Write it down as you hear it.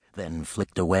then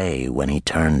flicked away when he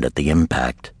turned at the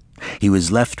impact. He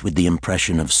was left with the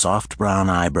impression of soft brown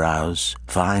eyebrows,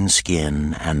 fine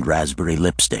skin, and raspberry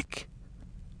lipstick.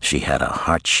 She had a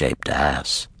heart-shaped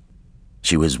ass.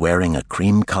 She was wearing a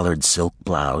cream-colored silk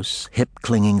blouse,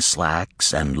 hip-clinging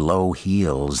slacks, and low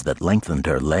heels that lengthened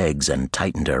her legs and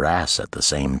tightened her ass at the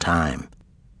same time.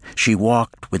 She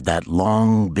walked with that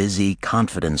long, busy,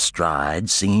 confident stride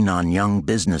seen on young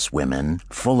businesswomen,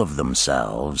 full of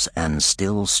themselves and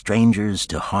still strangers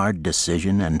to hard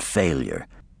decision and failure.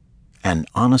 And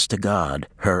honest to God,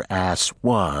 her ass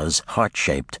was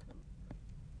heart-shaped.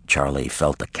 Charlie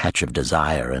felt a catch of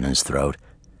desire in his throat.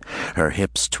 Her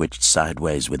hips twitched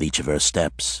sideways with each of her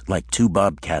steps, like two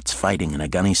bobcats fighting in a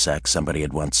gunny sack, somebody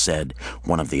had once said,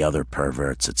 one of the other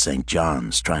perverts at St.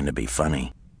 John's trying to be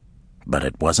funny. But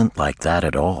it wasn't like that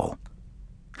at all.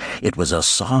 It was a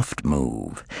soft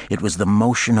move. It was the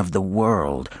motion of the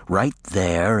world, right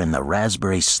there in the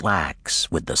raspberry slacks,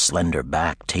 with the slender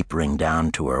back tapering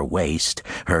down to her waist,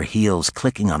 her heels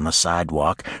clicking on the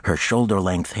sidewalk, her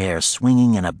shoulder-length hair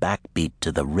swinging in a backbeat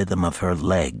to the rhythm of her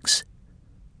legs.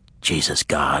 Jesus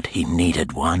God, he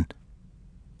needed one.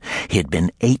 He'd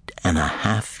been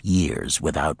 8.5 years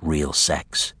without real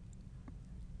sex.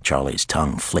 Charlie's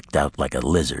tongue flicked out like a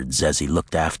lizard's as he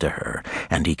looked after her,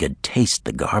 and he could taste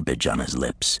the garbage on his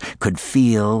lips, could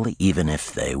feel, even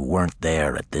if they weren't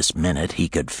there at this minute, he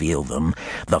could feel them,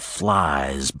 the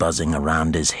flies buzzing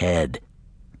around his head.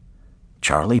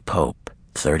 Charlie Pope,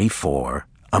 34,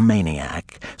 a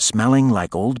maniac, smelling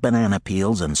like old banana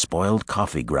peels and spoiled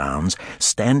coffee grounds,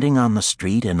 standing on the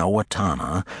street in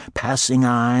Owatonna, passing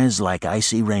eyes like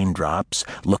icy raindrops,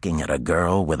 looking at a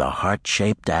girl with a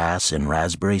heart-shaped ass in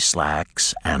raspberry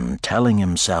slacks, and telling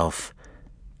himself,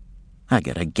 I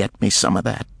gotta get me some of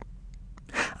that.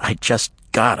 I just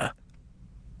gotta.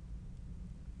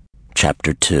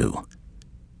 Chapter 2.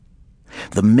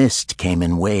 The mist came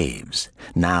in waves,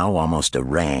 now almost a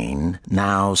rain,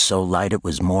 now so light it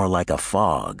was more like a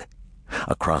fog.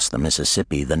 Across the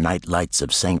Mississippi, the night lights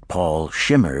of St. Paul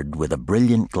shimmered with a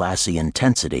brilliant glassy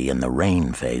intensity in the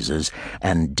rain phases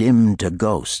and dimmed to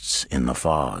ghosts in the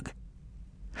fog.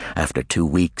 After 2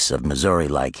 weeks of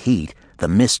Missouri-like heat, the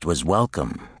mist was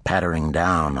welcome, pattering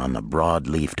down on the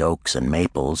broad-leafed oaks and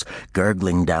maples,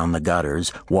 gurgling down the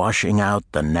gutters, washing out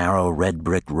the narrow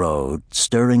red-brick road,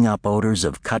 stirring up odors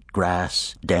of cut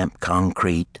grass, damp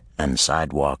concrete, and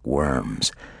sidewalk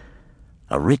worms.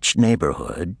 A rich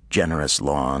neighborhood, generous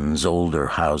lawns, older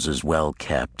houses well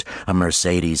kept, a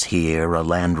Mercedes here, a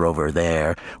Land Rover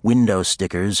there, window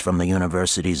stickers from the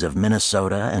universities of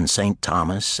Minnesota and St.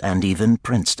 Thomas and even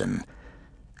Princeton.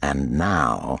 And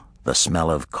now the smell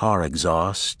of car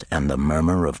exhaust and the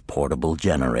murmur of portable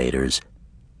generators.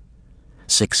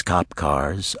 6 cop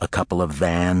cars, a couple of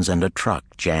vans, and a truck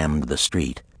jammed the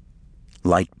street.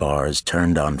 Light bars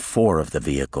turned on 4 of the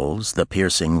vehicles, the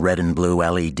piercing red and blue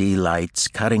LED lights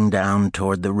cutting down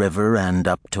toward the river and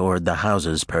up toward the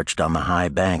houses perched on the high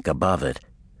bank above it.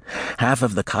 Half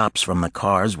of the cops from the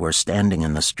cars were standing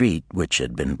in the street, which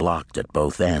had been blocked at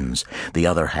both ends. The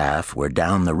other half were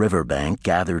down the riverbank,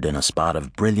 gathered in a spot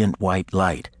of brilliant white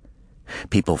light.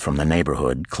 People from the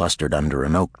neighborhood clustered under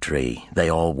an oak tree. They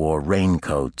all wore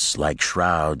raincoats like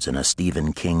shrouds in a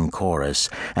Stephen King chorus,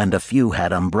 and a few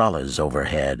had umbrellas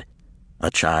overhead. A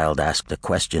child asked a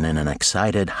question in an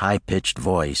excited, high-pitched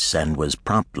voice and was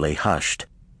promptly hushed,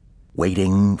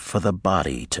 waiting for the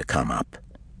body to come up.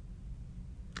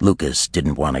 Lucas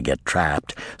didn't want to get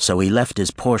trapped, so he left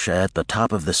his Porsche at the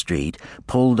top of the street,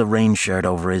 pulled a rain shirt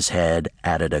over his head,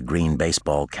 added a green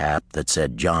baseball cap that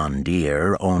said John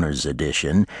Deere, Owner's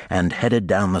Edition, and headed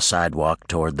down the sidewalk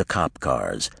toward the cop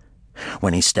cars.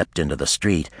 When he stepped into the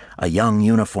street, a young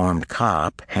uniformed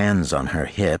cop, hands on her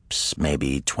hips,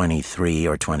 maybe 23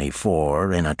 or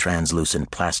 24, in a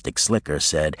translucent plastic slicker,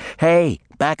 said, "Hey,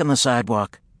 back on the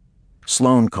sidewalk."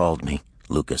 "Sloan called me,"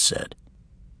 Lucas said.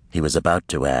 He was about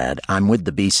to add, "I'm with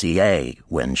the BCA,"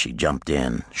 when she jumped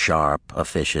in, sharp,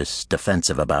 officious,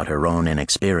 defensive about her own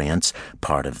inexperience,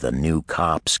 part of the new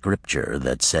cop scripture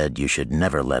that said you should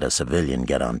never let a civilian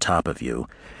get on top of you.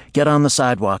 "Get on the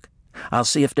sidewalk. I'll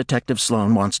see if Detective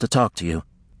Sloan wants to talk to you."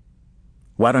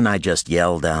 "Why don't I just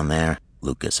yell down there?"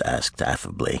 Lucas asked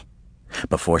affably.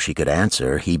 Before she could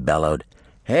answer, he bellowed,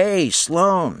 "Hey,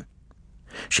 Sloan!"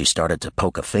 She started to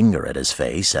poke a finger at his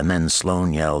face, and then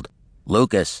Sloan yelled,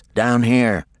 "Lucas, down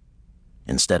here."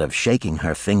 Instead of shaking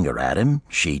her finger at him,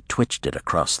 she twitched it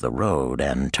across the road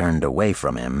and turned away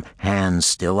from him, hands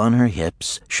still on her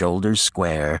hips, shoulders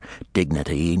square,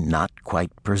 dignity not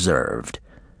quite preserved.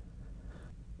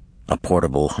 A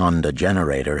portable Honda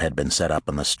generator had been set up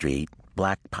on the street,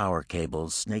 black power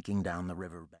cables snaking down the river.